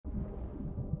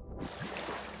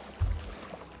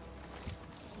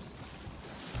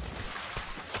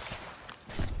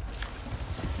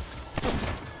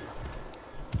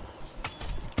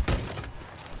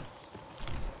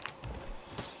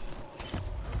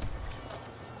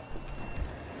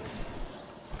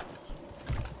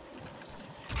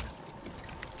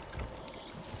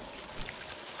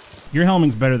Your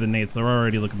helming's better than Nate's. They're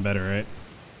already looking better, right?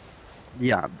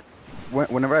 Yeah.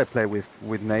 Whenever I play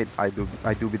with Nate, I do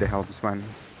be the helmsman.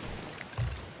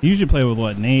 You usually play with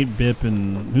what? Nate, Bip,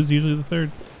 and who's usually the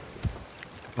third?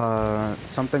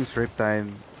 Sometimes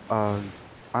Riptide. I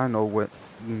don't know what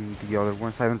the other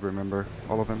ones. I don't remember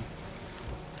all of them.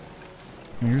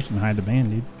 You're just in high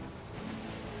demand, dude.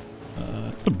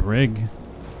 It's a brig.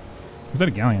 Is that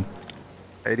a galleon?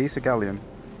 It is a Galleon.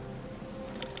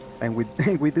 And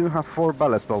we do have 4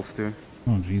 ballast balls too.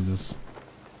 Oh Jesus!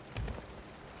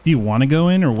 Do you want to go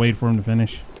in or wait for him to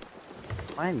finish?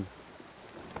 Fine.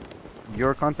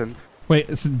 Your content.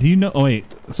 Wait. So do you know? Oh wait.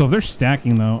 So if they're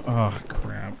stacking though, oh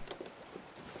crap.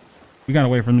 We gotta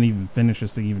wait for them to even finish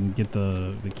this to even get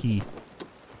the key.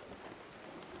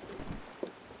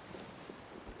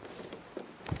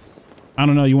 I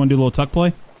don't know. You want to do a little tuck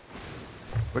play?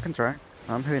 We can try.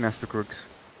 I'm heading us to Crooks.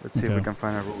 Let's see if we can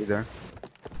find a rowie there.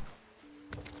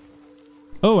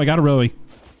 Oh, I got a rowie.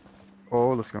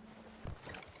 Oh, let's go.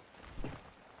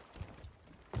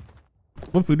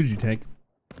 What food did you take?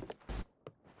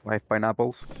 Live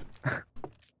pineapples.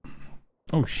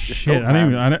 Oh shit! I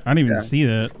didn't even see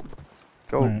that.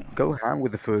 Go ham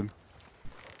with the food.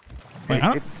 Wait,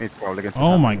 It's probably good.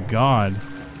 Oh my god!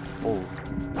 Oh.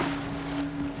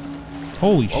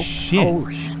 Holy shit! Oh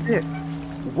shit!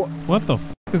 What the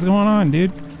fuck is going on,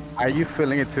 dude? Are you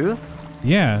feeling it too?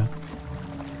 Yeah.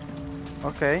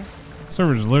 Okay.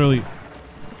 Servers literally,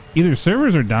 either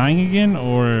servers are dying again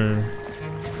or.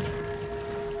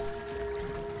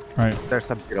 All right. There's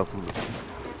a bit of.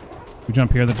 We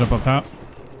jump here, then jump up top.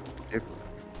 Yep.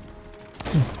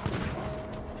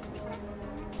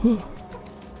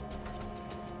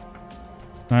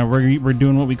 All right, we're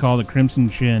doing what we call the Crimson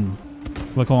Chin.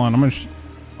 Look, hold on. I'm gonna.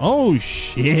 Oh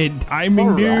shit!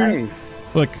 Timing, dude. Right.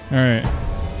 Look. All right.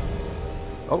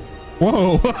 Oh.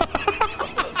 Whoa.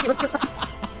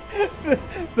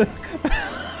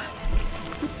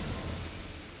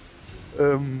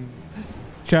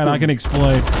 Chad, I can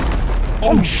explain.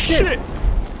 Oh shit!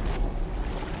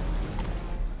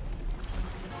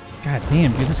 God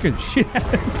damn, dude, that scared the shit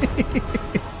out of me.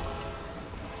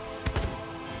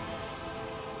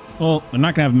 Well, they're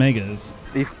not gonna have megas.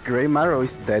 If Grey Marrow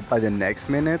is dead by the next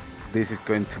minute, this is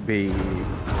going to be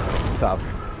tough.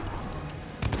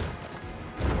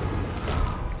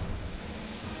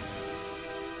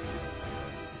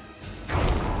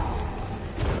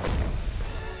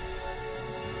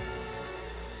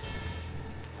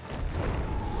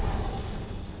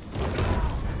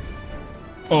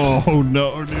 Oh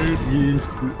no, dude.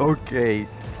 Yes. Okay.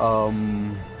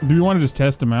 Do you want to just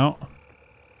test them out?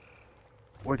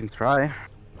 We can try.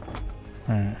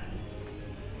 Alright.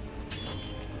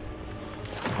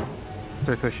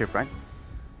 To ship, right?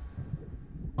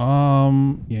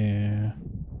 Yeah.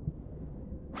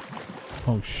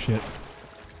 Oh shit.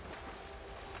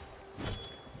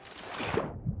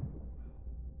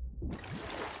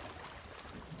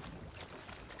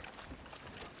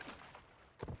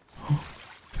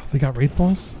 They got wraith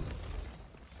balls?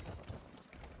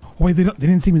 Oh wait, they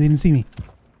didn't see me. They didn't see me.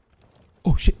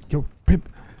 Oh shit! Yo, Pip,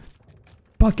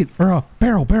 bucket or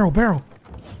barrel.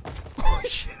 Oh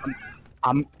shit!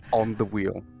 I'm on the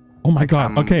wheel. Oh my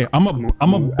god. Okay, I'm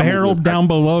a barrel down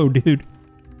below, dude.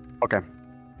 Okay.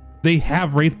 They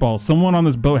have wraith balls. Someone on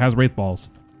this boat has wraith balls.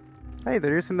 Hey,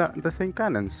 they're using the same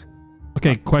cannons.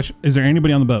 Okay, question: is there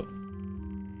anybody on the boat?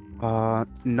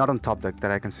 Not on top deck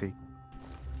that I can see.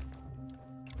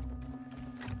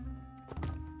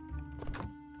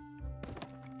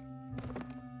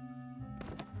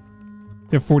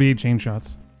 They have 48 chain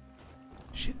shots.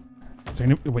 Shit. Is there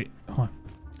any? Wait, hold on.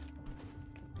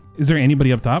 Is there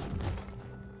anybody up top?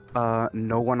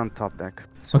 No one on top deck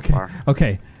so far.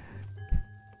 Okay.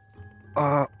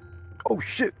 Oh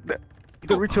shit!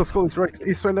 The ritual skull is right.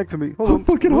 He's right next to me. Hold on.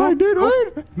 Fucking hide, dude.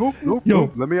 Hide. Nope.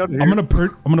 Yo, let me out here. I'm gonna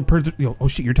purge. Yo, oh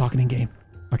shit, you're talking in game.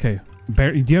 Okay.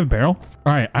 Do you have a barrel?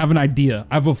 All right, I have an idea.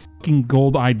 I have a fucking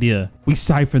gold idea. We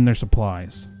siphon their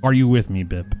supplies. Are you with me,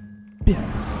 Bip? Bip.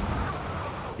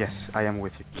 Yes, I am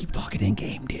with you. Keep talking in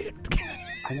game, dude.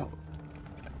 I know.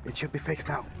 It should be fixed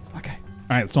now. Okay.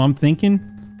 All right, so I'm thinking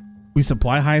we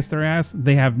supply HEIST their ass.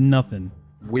 They have nothing.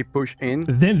 We push in.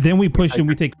 Then we push in.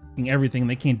 We take everything.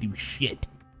 They can't do shit.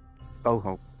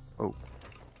 Oh.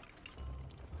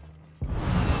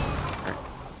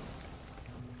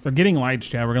 They're getting lights,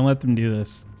 Chad. We're gonna let them do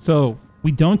this. So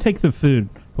we don't take the food,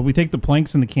 but we take the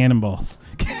planks and the cannonballs.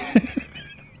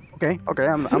 Okay,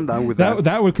 I'm done with that.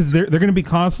 That would, because they're gonna be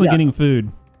constantly getting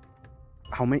food.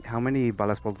 How many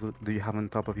ballast balls do you have on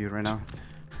top of you right now?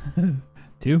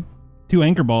 Two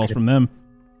anchor balls from them.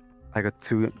 I got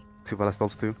two 2 ballast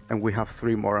bolts too, and we have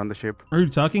 3 more on the ship. Are you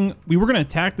talking? We were gonna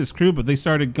attack this crew, but they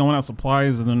started going out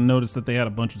supplies and then noticed that they had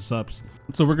a bunch of subs.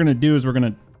 So what we're gonna do is we're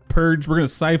gonna purge, we're gonna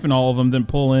siphon all of them, then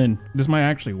pull in. This might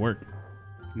actually work.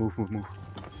 Move.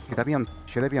 Should I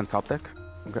be on top deck?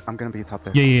 I'm gonna be top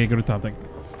deck. Yeah, go to top deck.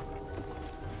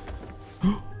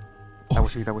 That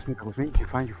was me. You're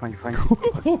fine.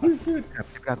 Holy shit.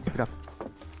 Keep it up.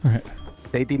 All right.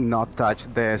 They did not touch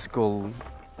the skull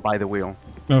by the wheel.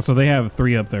 No, so they have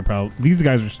 3 up there probably. These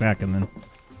guys are stacking then.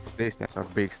 These guys are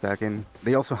big stacking.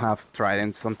 They also have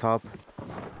tridents on top.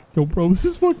 Yo, bro, this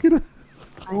is fucking...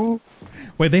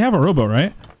 Wait, they have a rowboat,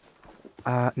 right?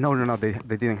 No. They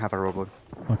didn't have a rowboat.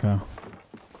 Okay.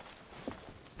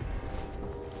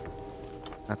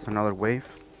 That's another wave.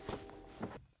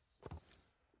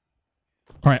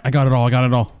 All right, I got it all.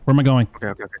 Where am I going?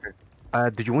 Okay.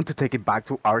 Did you want to take it back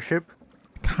to our ship?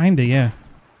 Kinda, yeah.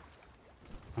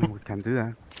 Oh, we can do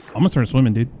that. I'm gonna start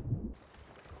swimming, dude.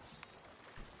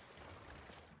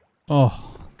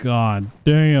 Oh, god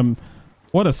damn.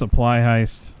 What a supply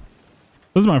heist.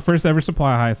 This is my first ever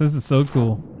supply heist. This is so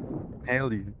cool.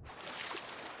 Hell yeah.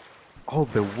 Oh,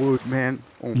 the wood, man.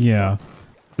 Oh, yeah.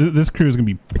 This crew is gonna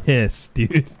be pissed,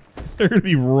 dude. They're gonna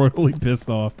be royally pissed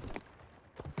off.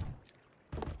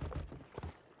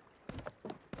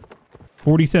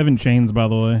 47 chains, by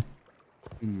the way.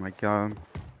 Oh my god.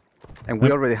 And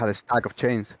we already had a stack of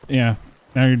chains. Yeah.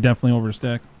 Now you're definitely over a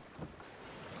stack.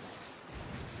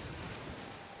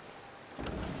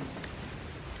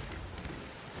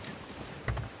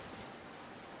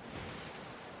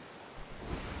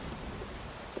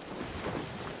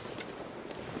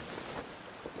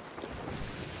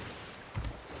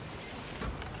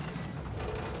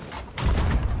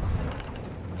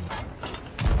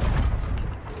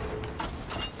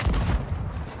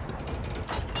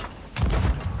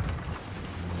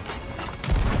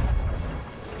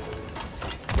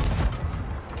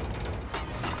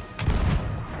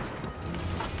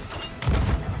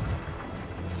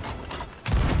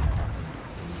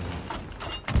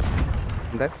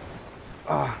 That?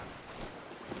 Ah.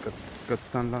 Got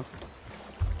stun locked.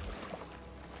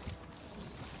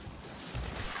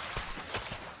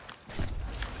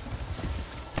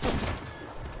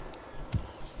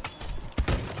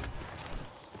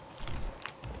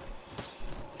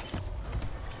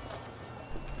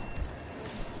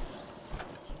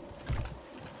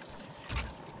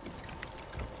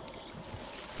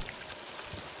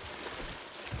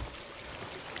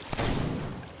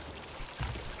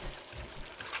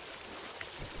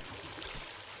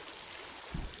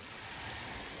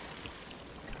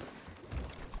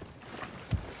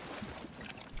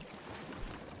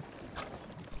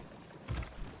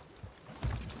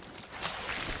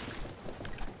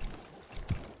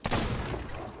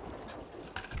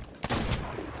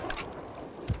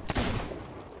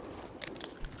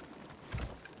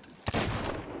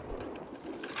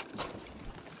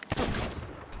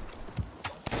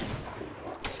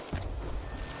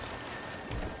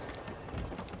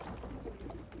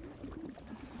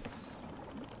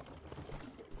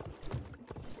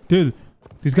 Dude,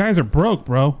 these guys are broke,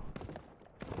 bro.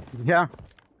 Yeah.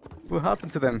 What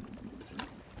happened to them?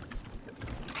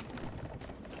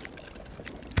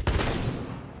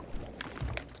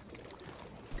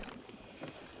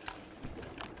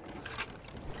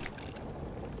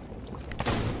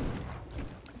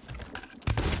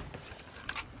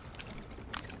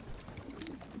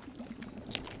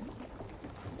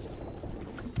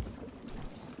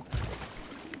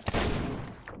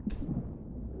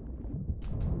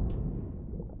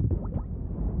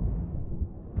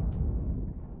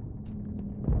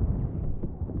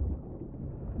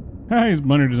 He's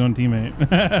blundered his own teammate.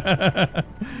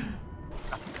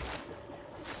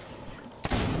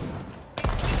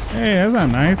 Hey, that's not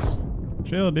nice.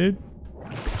 Chill, dude.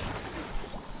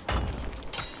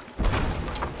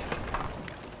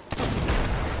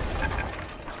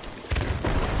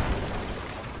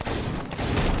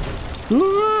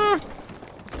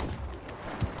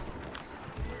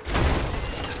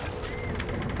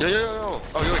 Yo.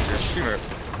 Oh, you're a streamer.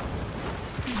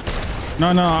 No,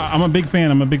 I'm a big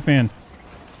fan.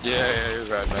 Yeah, you're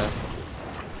right, man.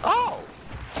 Oh!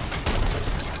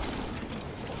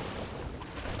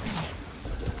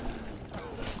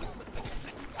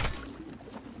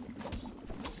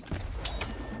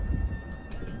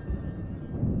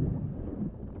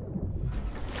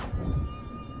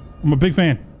 I'm a big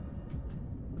fan.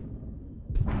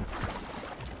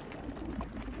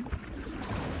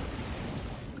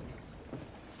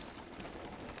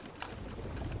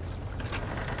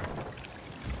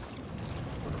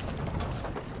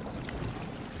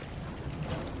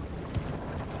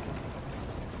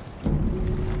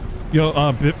 Yo,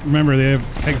 remember they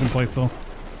have kegs in place still.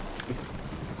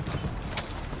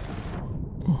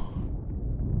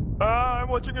 I'm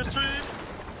watching a stream.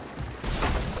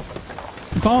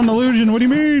 It's all an illusion. What do you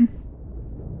mean?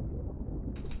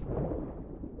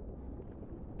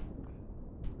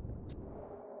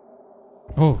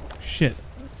 Oh shit.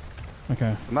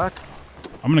 Okay. Knock.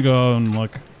 I'm gonna go and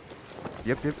look.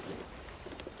 Yep.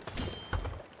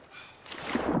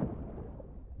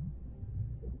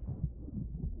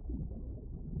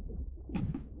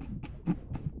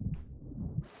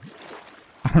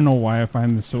 I don't know why I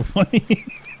find this so funny.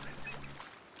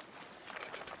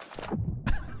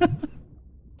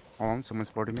 Hold on, someone's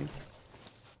sporting me.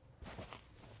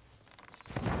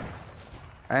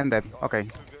 And then, okay.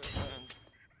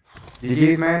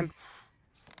 GG's, man.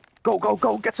 Go,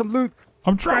 get some loot.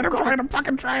 I'm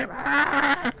fucking trying.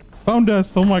 Ah! Bone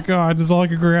dust. Oh my god, this is all I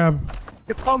could grab.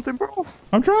 Get something, bro.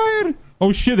 I'm trying.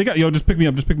 Oh shit, they got just pick me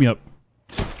up.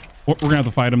 We're gonna have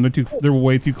to fight them. They're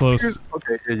way too close.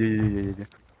 Okay, yeah.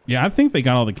 Yeah, I think they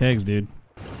got all the kegs, dude.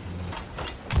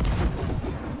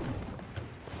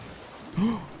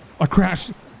 I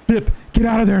crashed. Bip, get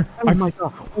out of there. Oh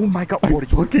my god. What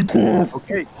fucking cool.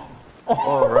 Okay.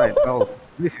 All right. Oh,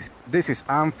 this is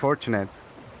unfortunate.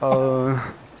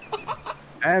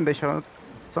 And they shot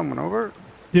someone over.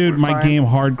 Dude, my game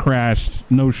hard crashed.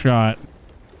 No shot.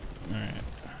 All right.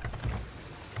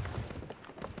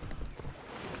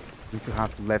 Need to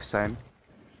have left side.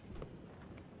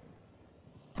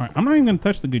 All right, I'm not even gonna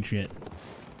touch the good shit.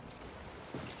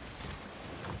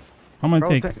 I'm gonna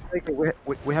take it.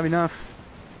 We have enough.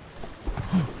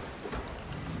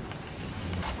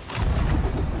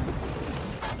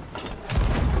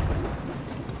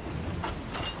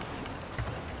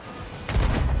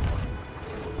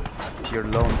 You're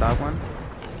low on that one.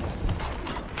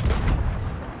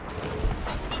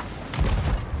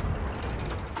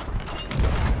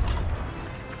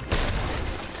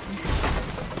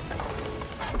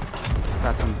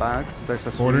 Got some bag. There's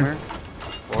a swimmer.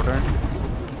 Border.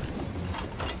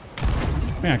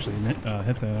 I actually hit that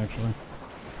actually.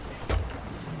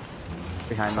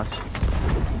 Behind us.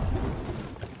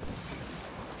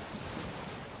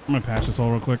 I'm gonna patch this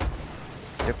all real quick.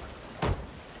 Yep.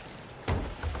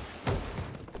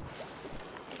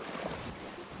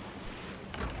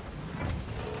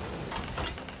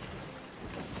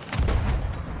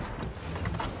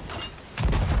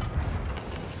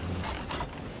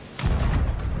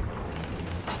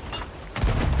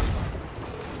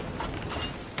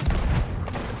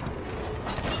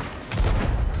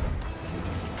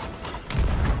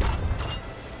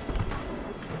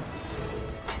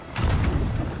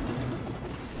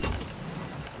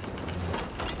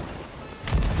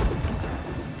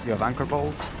 You have anchor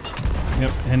bolts.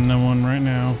 Yep, hitting that one right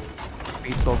now.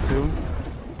 Peace ball too.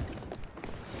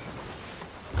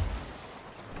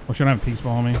 Oh, should I have a peace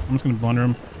ball on me? I'm just gonna blunder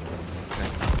him. Okay.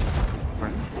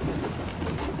 Right.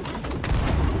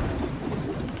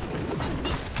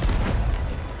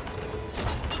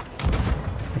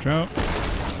 Watch out.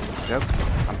 Yep,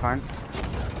 I'm fine.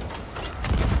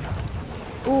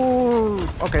 Ooh,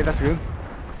 okay, that's good.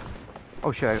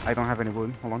 Oh shit, I don't have any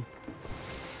wood. Hold on.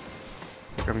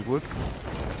 Grab me wood.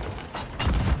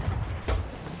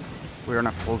 We're on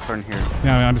a full turn here.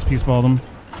 Yeah, I just peace balled him.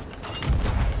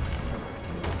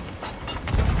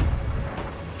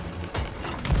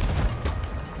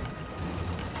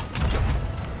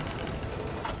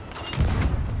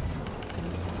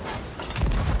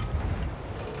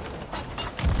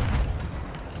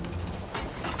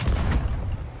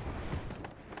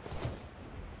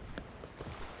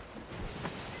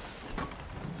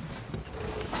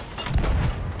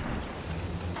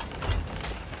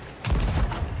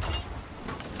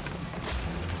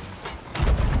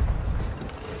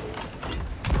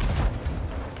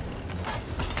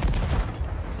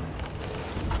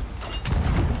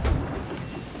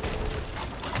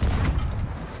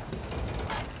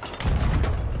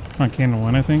 On cannon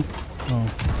one, I think. Oh.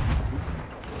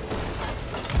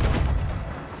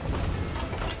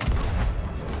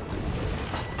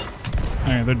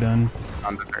 Alright, they're done.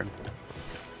 On the turn.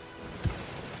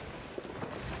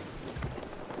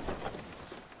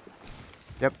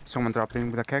 Yep, someone dropped in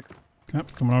with a keg.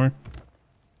 Yep, coming over.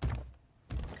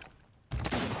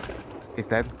 He's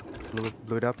dead.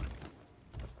 Blew it up.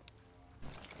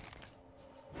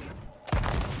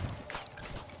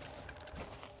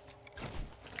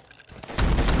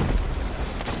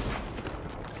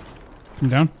 Come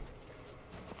down.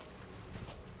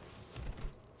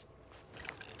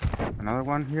 Another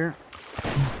one here.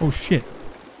 Oh shit.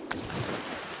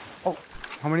 Oh,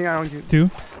 how many are on you? 2.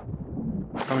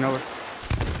 Coming over.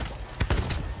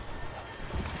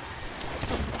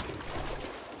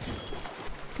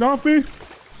 Get off me.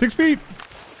 6 feet.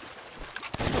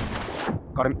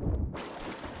 Got him.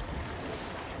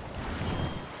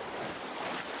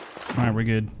 All right, we're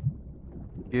good.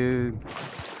 Good.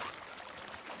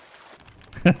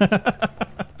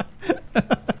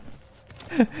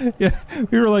 Yeah,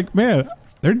 we were like, man,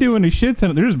 they're doing a shit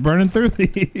ton. They're just burning through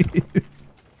these.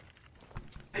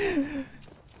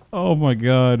 Oh my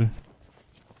god.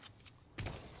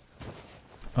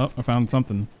 Oh, I found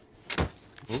something.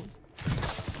 Ooh.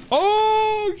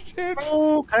 Oh shit.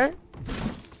 Okay.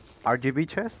 RGB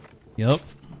chest. Yep.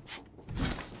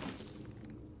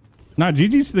 Nah,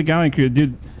 GG's to the Galleon crew,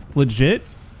 dude. Legit.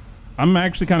 I'm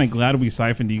actually kind of glad we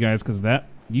siphoned you guys because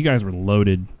you guys were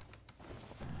loaded.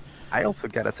 I also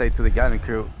gotta say to the Galleon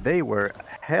crew, they were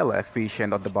hella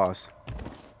efficient on the boss.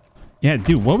 Yeah,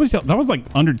 dude. What was that? Was like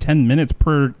under 10 minutes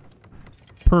per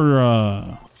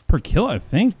kill, I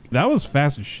think. That was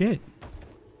fast as shit.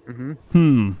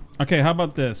 Okay, how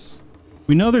about this?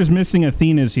 We know there's missing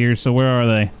Athenas here, so where are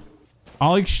they?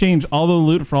 I'll exchange all the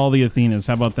loot for all the Athenas.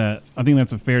 How about that? I think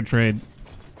that's a fair trade.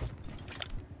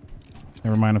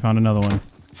 Never mind, I found another one.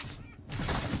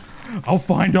 I'll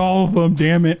find all of them,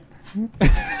 damn it.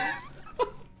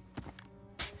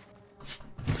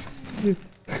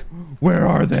 Where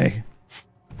are they?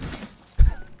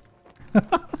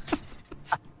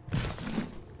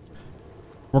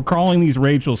 We're calling these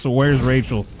Rachel, so where's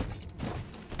Rachel?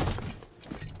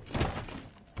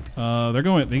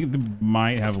 They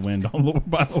might have wind on the,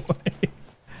 by the way.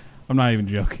 I'm not even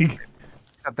joking. Is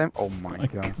that them? Oh my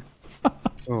god.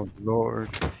 Oh lord.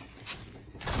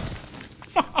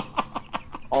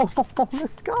 Oh,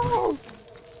 let's go.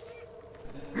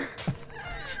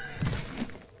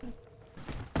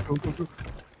 Go, go, go.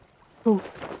 Let's go.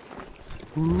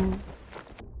 Ooh.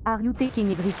 Are you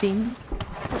taking everything?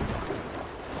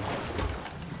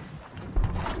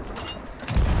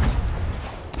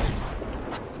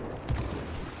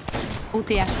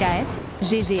 OTHKF,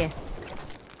 GGF.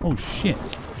 Oh shit.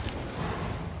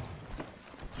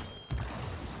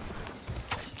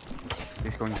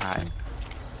 He's going high.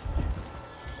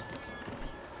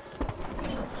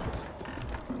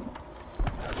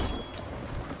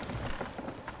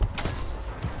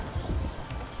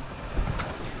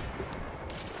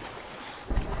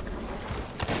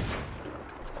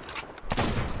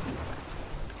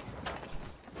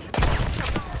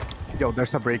 Yo,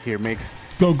 there's a break here, Mix.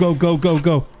 Go, go, go, go,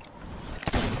 go.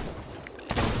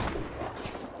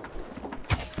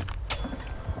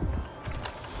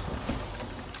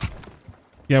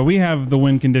 Yeah, we have the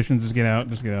wind conditions. Just get out.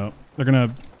 Just get out. They're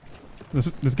gonna...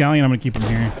 This Galleon, I'm gonna keep them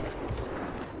here.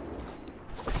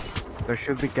 There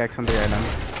should be kegs on the island.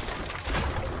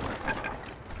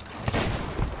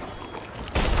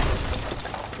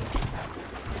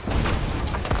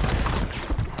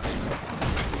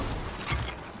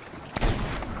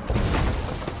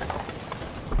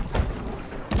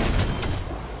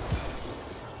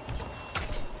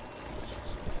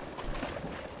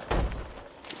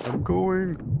 I'm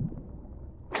going.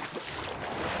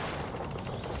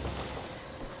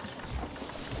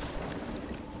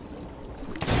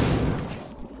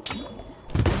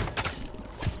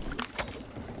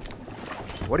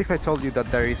 What if I told you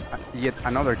that there is yet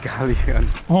another Galleon?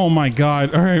 Oh my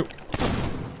god. All right.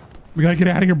 We gotta get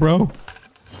out of here, bro.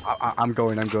 I'm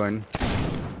going, I'm going.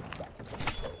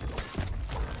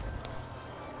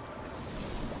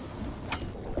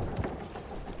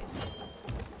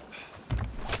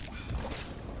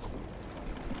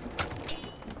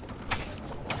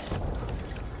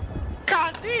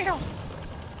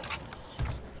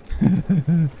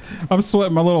 I'm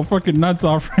sweating my little fucking nuts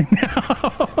off right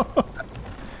now.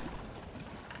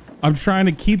 I'm trying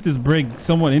to keep this brig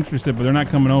somewhat interested, but they're not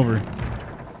coming over.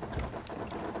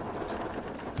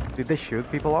 Did they shoot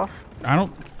people off? I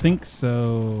don't think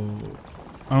so.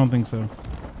 I don't think so.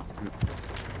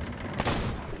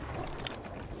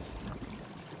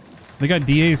 They got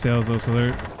DA sales though, so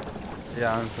they're...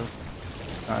 Yeah,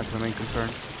 that's the main concern.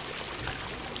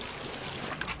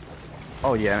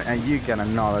 Oh yeah, and you got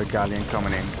another Galleon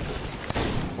coming in.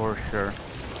 For sure.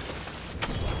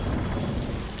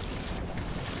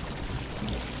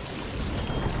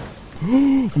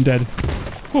 I'm dead.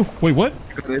 Oh, wait, what?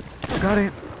 You got it. You got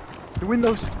it. The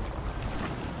windows.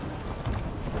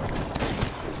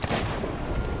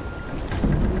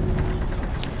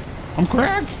 I'm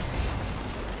cracked.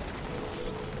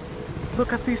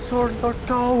 Look at this sword, let's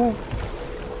go.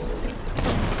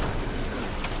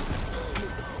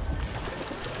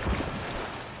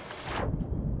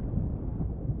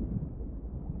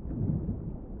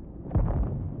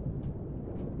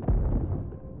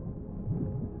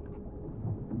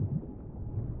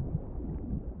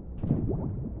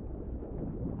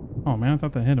 Oh man, I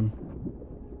thought that hit him.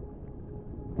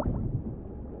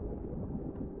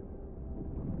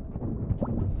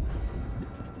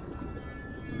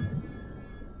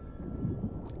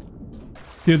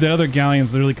 Dude, the other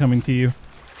galleon's literally coming to you.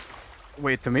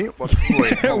 Wait, to me? What?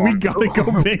 Wait, hold We on. gotta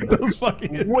go make those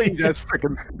fucking. Wait a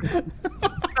second.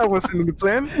 That wasn't in the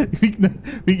plan.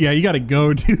 Yeah, you gotta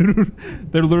go, dude.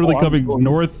 They're literally I'm coming going.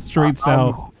 north, straight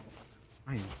south.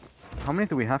 Wait, how many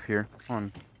do we have here? Hold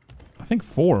on. I think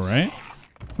 4, right?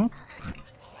 Huh?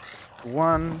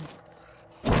 1.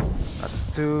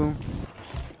 That's 2.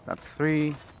 That's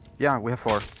 3. Yeah, we have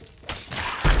 4.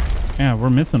 Yeah,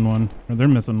 we're missing one. Or they're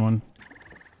missing one.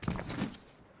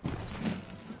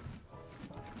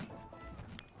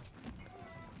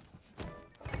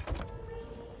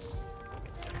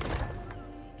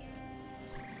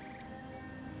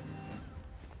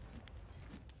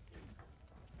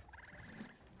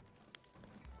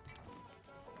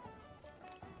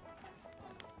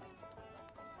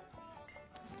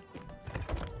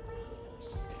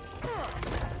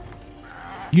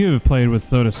 You have played with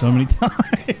soda so many times.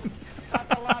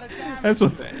 That's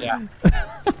what. Yeah.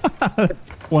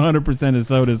 100% is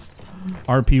soda's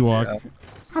RP walk. Yeah.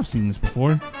 I've seen this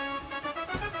before.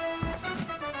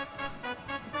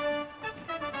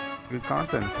 Good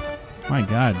content. My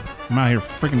God, I'm out here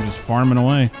freaking just farming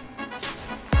away.